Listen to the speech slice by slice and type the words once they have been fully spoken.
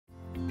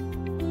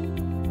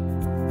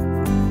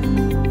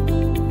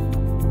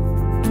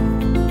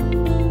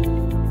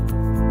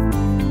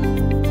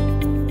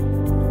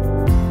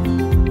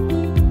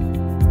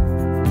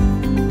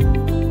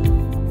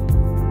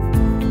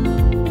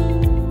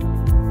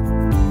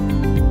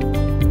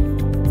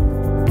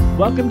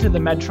Welcome to the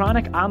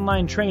Medtronic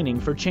online training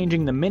for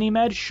changing the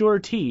MiniMed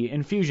Sure-T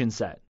infusion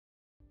set.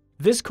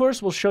 This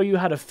course will show you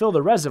how to fill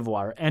the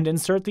reservoir and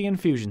insert the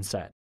infusion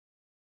set.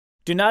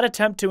 Do not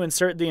attempt to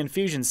insert the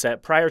infusion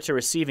set prior to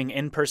receiving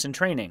in-person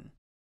training.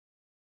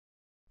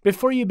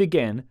 Before you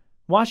begin,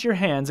 wash your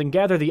hands and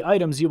gather the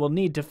items you will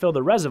need to fill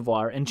the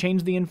reservoir and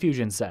change the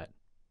infusion set.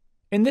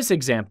 In this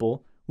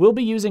example, we'll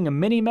be using a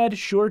MiniMed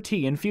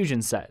Sure-T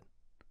infusion set.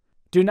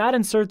 Do not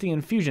insert the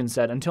infusion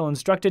set until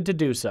instructed to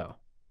do so.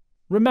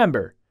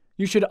 Remember,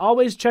 you should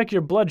always check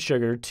your blood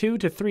sugar 2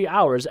 to 3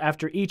 hours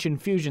after each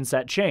infusion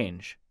set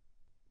change.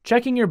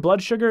 Checking your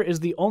blood sugar is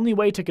the only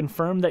way to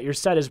confirm that your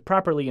set is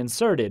properly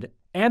inserted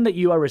and that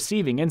you are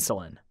receiving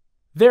insulin.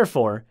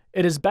 Therefore,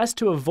 it is best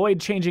to avoid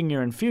changing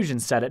your infusion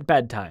set at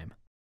bedtime.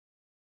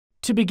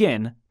 To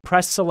begin,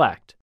 press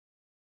Select.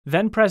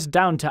 Then press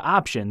down to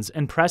Options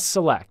and press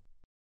Select.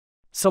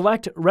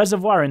 Select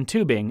Reservoir and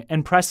Tubing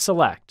and press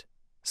Select.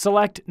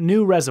 Select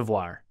New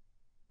Reservoir.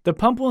 The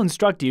pump will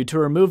instruct you to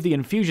remove the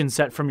infusion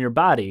set from your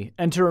body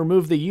and to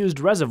remove the used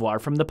reservoir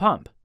from the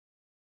pump.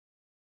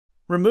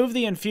 Remove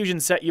the infusion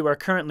set you are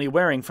currently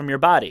wearing from your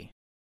body.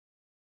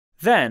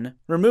 Then,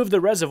 remove the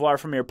reservoir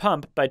from your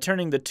pump by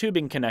turning the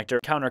tubing connector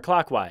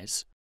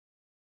counterclockwise.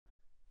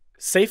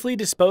 Safely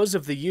dispose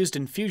of the used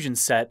infusion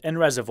set and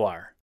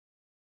reservoir.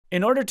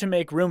 In order to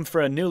make room for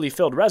a newly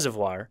filled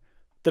reservoir,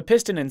 the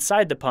piston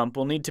inside the pump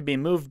will need to be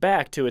moved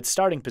back to its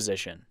starting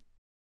position.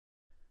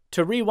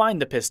 To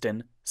rewind the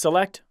piston,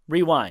 select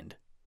Rewind.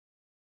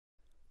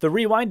 The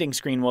rewinding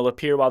screen will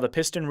appear while the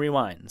piston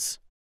rewinds.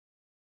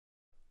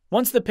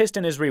 Once the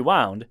piston is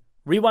rewound,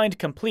 Rewind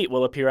Complete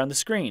will appear on the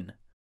screen.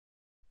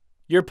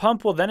 Your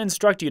pump will then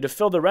instruct you to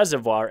fill the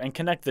reservoir and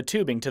connect the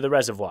tubing to the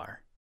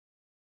reservoir.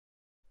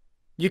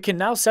 You can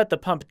now set the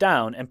pump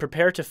down and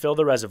prepare to fill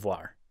the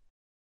reservoir.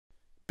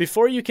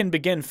 Before you can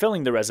begin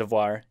filling the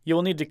reservoir, you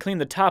will need to clean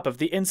the top of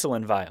the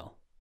insulin vial.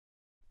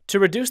 To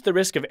reduce the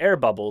risk of air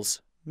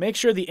bubbles, make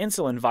sure the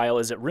insulin vial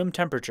is at room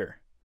temperature.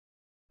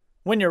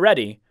 When you're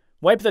ready,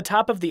 wipe the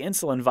top of the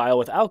insulin vial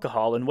with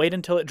alcohol and wait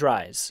until it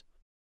dries.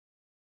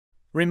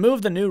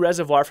 Remove the new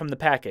reservoir from the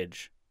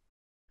package.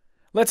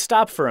 Let's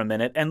stop for a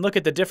minute and look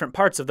at the different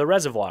parts of the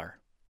reservoir.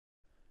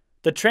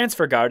 The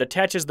transfer guard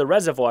attaches the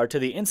reservoir to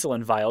the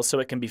insulin vial so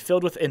it can be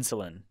filled with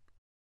insulin.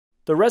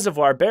 The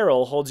reservoir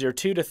barrel holds your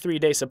 2 to 3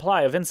 day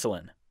supply of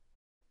insulin.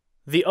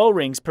 The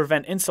O-rings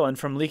prevent insulin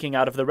from leaking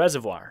out of the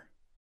reservoir.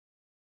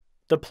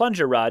 The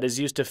plunger rod is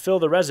used to fill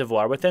the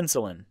reservoir with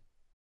insulin.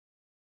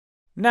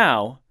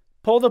 Now,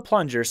 pull the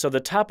plunger so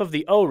the top of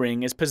the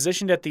O-ring is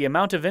positioned at the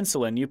amount of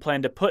insulin you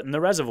plan to put in the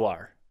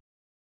reservoir.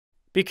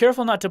 Be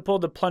careful not to pull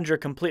the plunger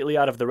completely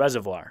out of the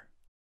reservoir.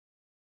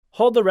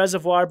 Hold the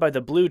reservoir by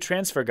the blue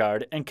transfer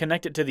guard and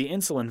connect it to the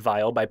insulin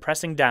vial by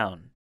pressing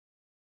down.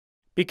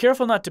 Be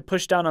careful not to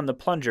push down on the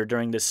plunger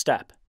during this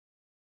step.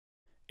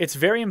 It's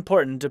very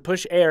important to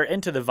push air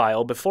into the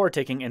vial before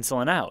taking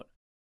insulin out.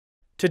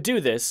 To do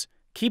this,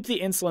 keep the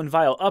insulin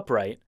vial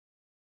upright,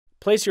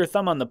 place your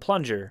thumb on the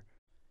plunger,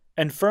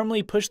 and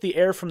firmly push the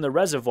air from the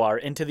reservoir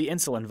into the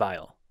insulin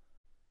vial.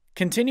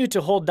 Continue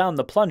to hold down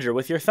the plunger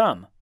with your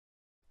thumb.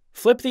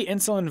 Flip the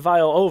insulin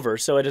vial over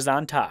so it is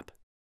on top.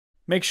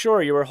 Make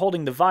sure you are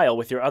holding the vial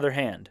with your other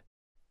hand.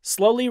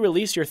 Slowly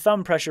release your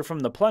thumb pressure from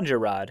the plunger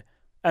rod,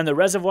 and the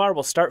reservoir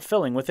will start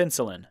filling with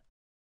insulin.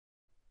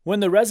 When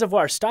the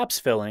reservoir stops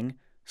filling,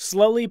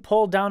 slowly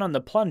pull down on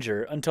the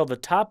plunger until the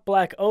top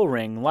black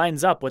O-ring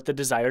lines up with the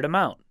desired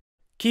amount.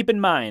 Keep in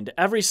mind,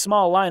 every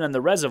small line on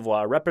the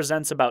reservoir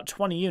represents about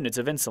 20 units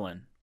of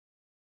insulin.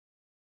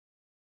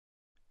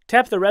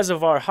 Tap the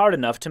reservoir hard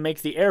enough to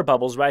make the air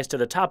bubbles rise to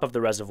the top of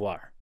the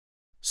reservoir.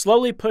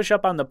 Slowly push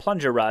up on the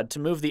plunger rod to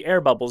move the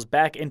air bubbles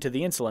back into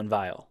the insulin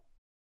vial.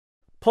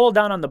 Pull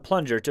down on the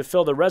plunger to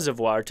fill the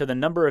reservoir to the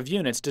number of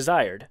units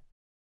desired.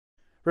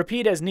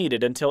 Repeat as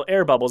needed until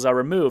air bubbles are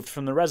removed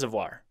from the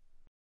reservoir.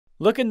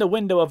 Look in the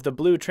window of the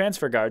blue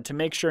transfer guard to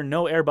make sure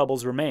no air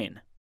bubbles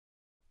remain.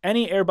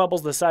 Any air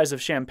bubbles the size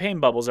of champagne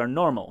bubbles are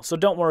normal, so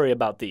don't worry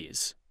about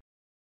these.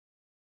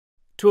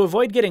 To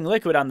avoid getting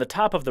liquid on the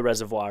top of the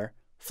reservoir,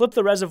 flip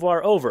the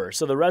reservoir over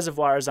so the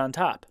reservoir is on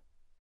top.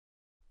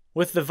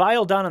 With the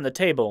vial down on the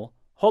table,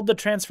 hold the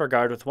transfer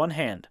guard with one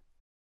hand.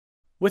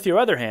 With your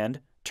other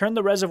hand, turn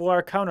the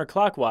reservoir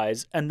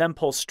counterclockwise and then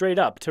pull straight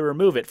up to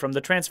remove it from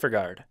the transfer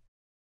guard.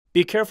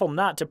 Be careful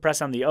not to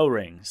press on the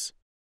O-rings.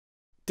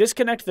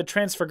 Disconnect the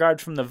transfer guard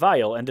from the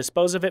vial and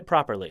dispose of it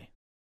properly.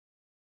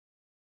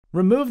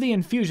 Remove the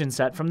infusion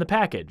set from the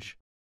package.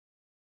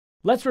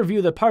 Let's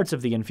review the parts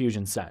of the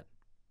infusion set.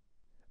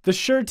 The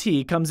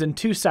Sure-T comes in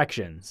 2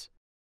 sections.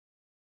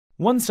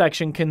 One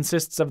section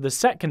consists of the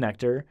set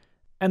connector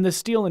and the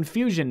steel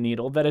infusion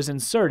needle that is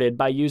inserted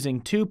by using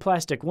 2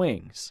 plastic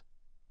wings.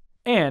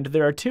 And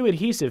there are 2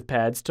 adhesive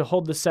pads to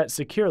hold the set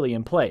securely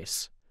in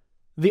place.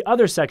 The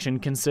other section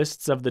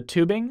consists of the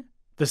tubing,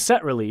 the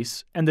set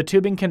release, and the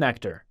tubing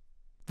connector.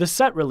 The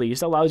set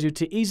release allows you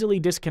to easily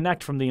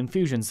disconnect from the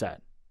infusion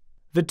set.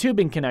 The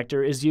tubing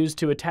connector is used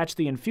to attach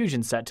the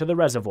infusion set to the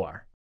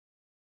reservoir.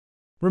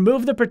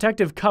 Remove the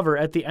protective cover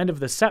at the end of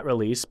the set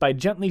release by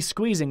gently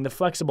squeezing the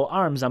flexible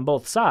arms on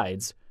both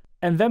sides,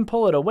 and then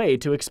pull it away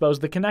to expose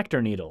the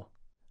connector needle.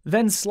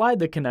 Then slide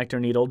the connector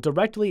needle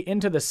directly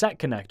into the set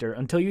connector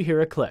until you hear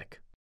a click.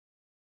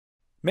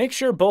 Make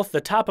sure both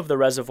the top of the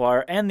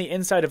reservoir and the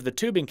inside of the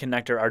tubing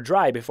connector are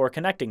dry before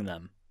connecting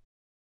them.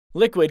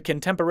 Liquid can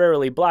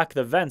temporarily block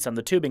the vents on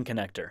the tubing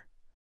connector.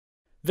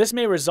 This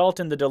may result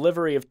in the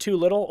delivery of too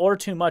little or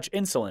too much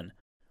insulin,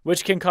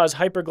 which can cause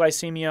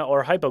hyperglycemia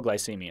or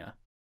hypoglycemia.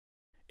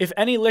 If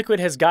any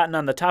liquid has gotten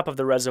on the top of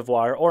the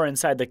reservoir or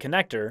inside the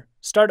connector,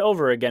 start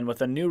over again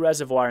with a new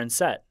reservoir and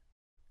set.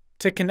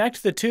 To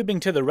connect the tubing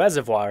to the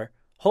reservoir,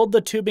 hold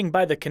the tubing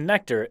by the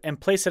connector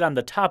and place it on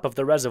the top of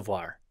the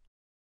reservoir.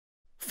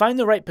 Find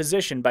the right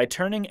position by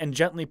turning and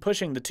gently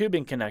pushing the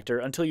tubing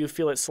connector until you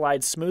feel it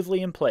slide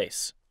smoothly in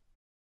place.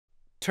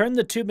 Turn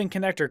the tubing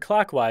connector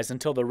clockwise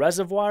until the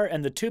reservoir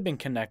and the tubing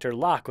connector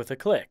lock with a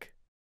click.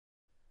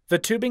 The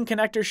tubing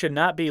connector should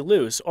not be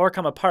loose or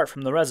come apart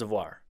from the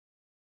reservoir.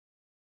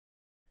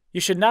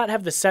 You should not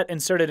have the set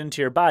inserted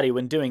into your body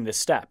when doing this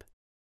step.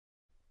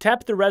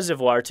 Tap the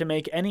reservoir to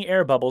make any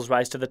air bubbles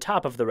rise to the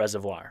top of the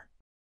reservoir.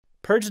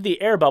 Purge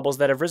the air bubbles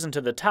that have risen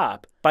to the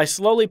top by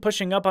slowly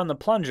pushing up on the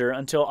plunger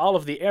until all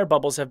of the air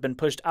bubbles have been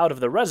pushed out of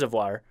the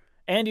reservoir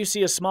and you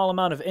see a small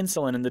amount of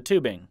insulin in the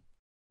tubing.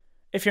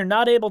 If you're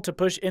not able to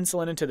push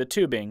insulin into the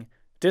tubing,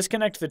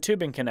 disconnect the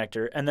tubing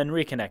connector and then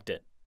reconnect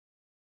it.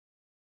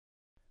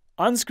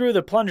 Unscrew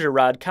the plunger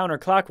rod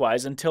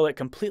counterclockwise until it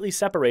completely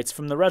separates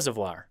from the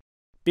reservoir.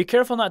 Be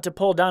careful not to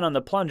pull down on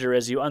the plunger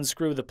as you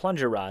unscrew the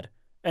plunger rod,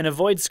 and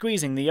avoid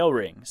squeezing the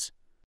O-rings.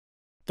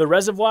 The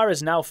reservoir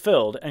is now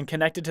filled and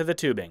connected to the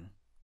tubing.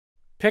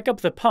 Pick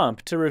up the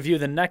pump to review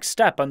the next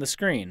step on the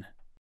screen.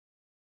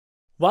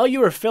 While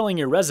you are filling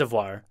your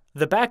reservoir,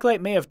 the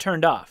backlight may have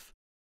turned off.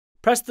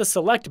 Press the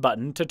Select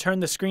button to turn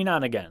the screen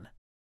on again.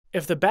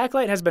 If the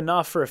backlight has been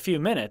off for a few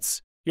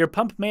minutes, your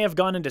pump may have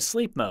gone into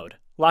sleep mode,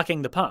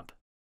 locking the pump.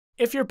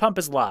 If your pump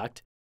is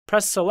locked,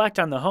 press Select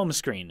on the home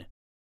screen.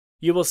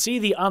 You will see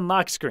the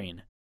Unlock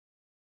screen.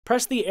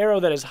 Press the arrow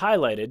that is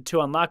highlighted to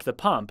unlock the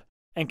pump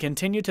and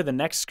continue to the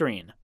next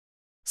screen.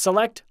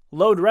 Select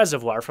Load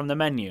Reservoir from the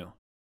menu.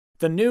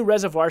 The new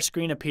reservoir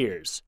screen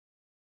appears.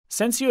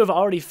 Since you have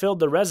already filled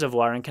the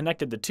reservoir and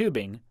connected the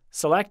tubing,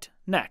 select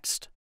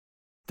Next.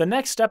 The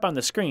next step on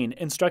the screen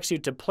instructs you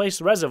to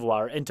place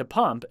reservoir into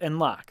pump and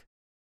lock.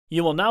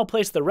 You will now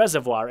place the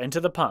reservoir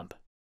into the pump.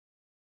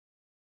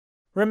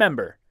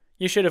 Remember,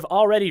 you should have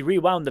already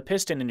rewound the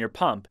piston in your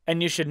pump,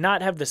 and you should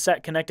not have the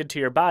set connected to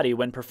your body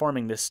when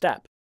performing this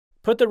step.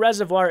 Put the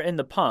reservoir in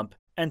the pump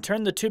and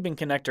turn the tubing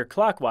connector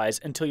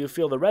clockwise until you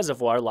feel the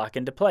reservoir lock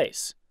into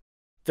place.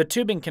 The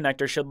tubing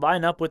connector should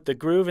line up with the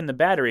groove in the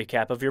battery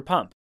cap of your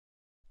pump.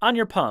 On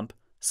your pump,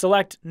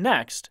 select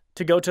Next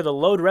to go to the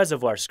Load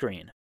Reservoir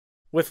screen.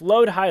 With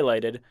Load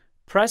highlighted,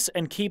 press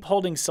and keep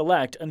holding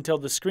Select until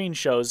the screen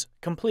shows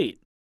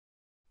Complete.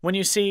 When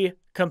you see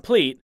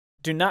Complete,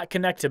 Do Not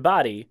Connect to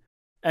Body,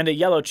 and a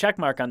yellow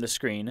checkmark on the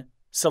screen,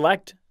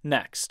 select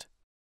Next.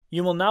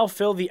 You will now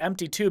fill the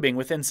empty tubing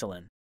with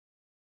insulin.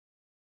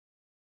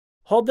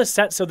 Hold the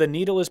set so the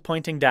needle is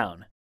pointing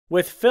down.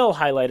 With Fill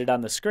highlighted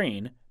on the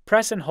screen,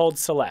 press and hold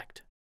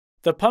Select.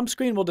 The pump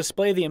screen will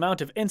display the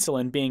amount of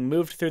insulin being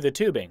moved through the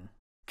tubing.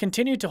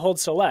 Continue to hold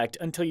Select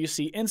until you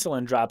see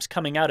insulin drops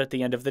coming out at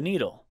the end of the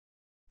needle.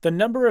 The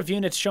number of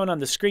units shown on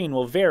the screen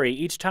will vary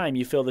each time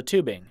you fill the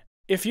tubing.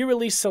 If you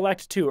release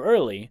Select too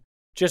early,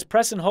 just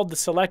press and hold the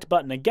Select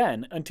button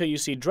again until you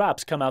see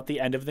drops come out the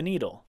end of the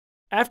needle.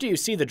 After you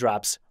see the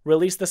drops,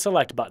 release the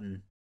Select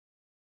button.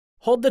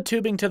 Hold the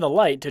tubing to the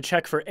light to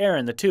check for air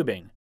in the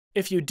tubing.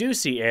 If you do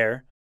see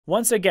air,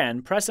 once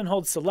again press and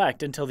hold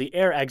Select until the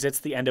air exits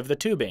the end of the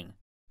tubing.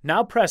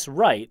 Now press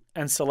Right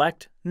and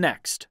select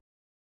Next.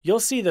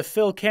 You'll see the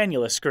Fill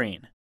Cannula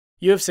screen.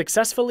 You have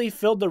successfully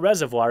filled the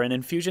reservoir in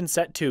infusion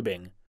set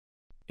tubing.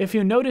 If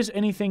you notice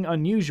anything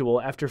unusual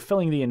after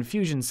filling the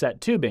infusion set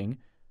tubing,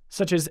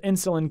 such as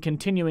insulin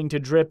continuing to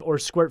drip or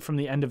squirt from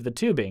the end of the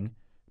tubing,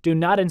 do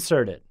not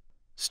insert it.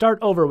 Start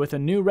over with a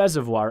new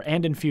reservoir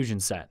and infusion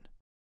set.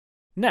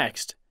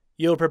 Next,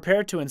 you will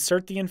prepare to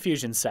insert the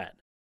infusion set.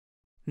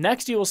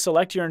 Next, you will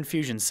select your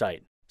infusion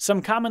site.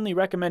 Some commonly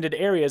recommended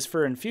areas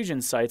for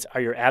infusion sites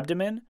are your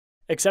abdomen,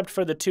 except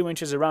for the 2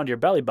 inches around your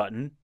belly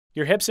button,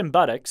 your hips and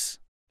buttocks,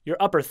 your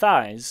upper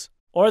thighs,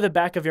 or the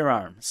back of your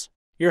arms.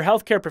 Your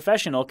healthcare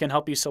professional can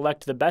help you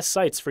select the best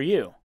sites for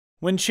you.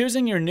 When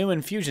choosing your new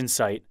infusion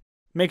site,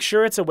 make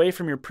sure it's away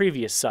from your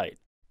previous site.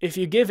 If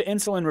you give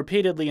insulin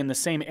repeatedly in the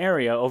same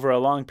area over a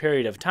long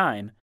period of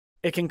time,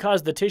 it can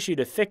cause the tissue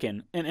to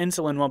thicken and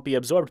insulin won't be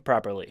absorbed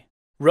properly.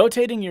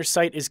 Rotating your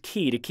site is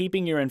key to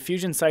keeping your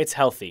infusion sites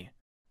healthy.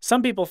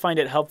 Some people find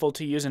it helpful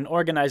to use an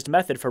organized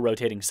method for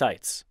rotating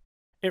sites.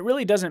 It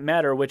really doesn't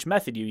matter which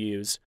method you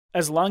use,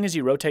 as long as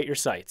you rotate your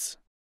sites.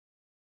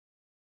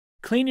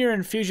 Clean your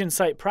infusion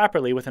site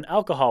properly with an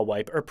alcohol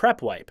wipe or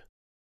prep wipe.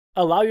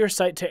 Allow your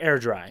site to air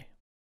dry.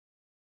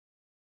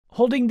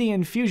 Holding the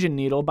infusion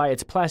needle by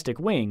its plastic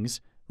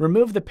wings,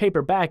 remove the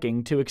paper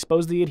backing to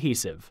expose the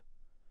adhesive.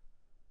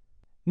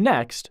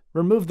 Next,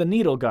 remove the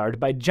needle guard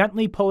by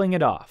gently pulling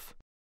it off.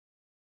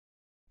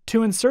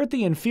 To insert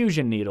the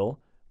infusion needle,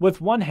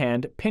 with one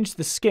hand pinch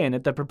the skin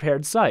at the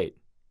prepared site.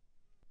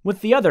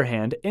 With the other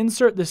hand,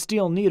 insert the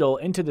steel needle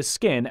into the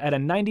skin at a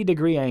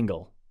 90-degree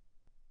angle.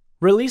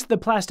 Release the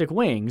plastic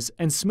wings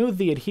and smooth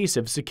the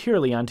adhesive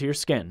securely onto your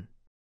skin.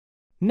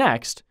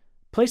 Next,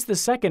 place the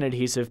second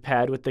adhesive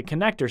pad with the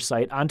connector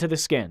site onto the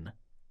skin.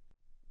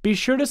 Be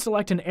sure to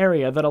select an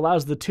area that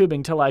allows the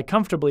tubing to lie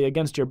comfortably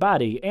against your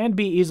body and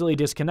be easily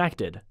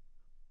disconnected.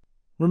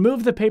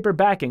 Remove the paper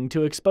backing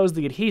to expose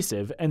the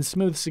adhesive and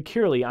smooth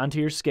securely onto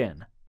your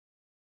skin.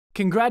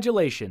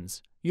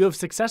 Congratulations! You have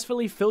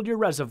successfully filled your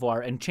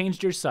reservoir and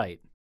changed your site.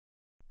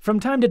 From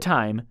time to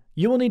time,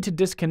 you will need to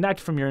disconnect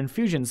from your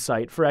infusion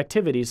site for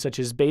activities such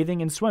as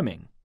bathing and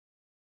swimming.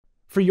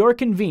 For your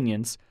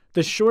convenience,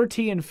 the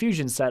Sure-T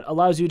infusion set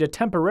allows you to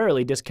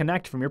temporarily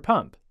disconnect from your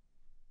pump.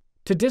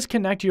 To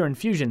disconnect your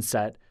infusion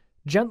set,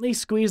 gently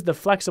squeeze the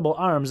flexible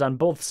arms on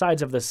both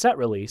sides of the set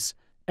release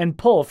and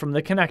pull from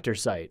the connector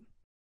site.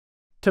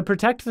 To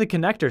protect the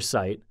connector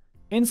site,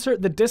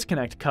 insert the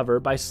disconnect cover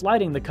by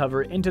sliding the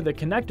cover into the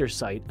connector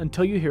site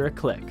until you hear a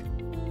click.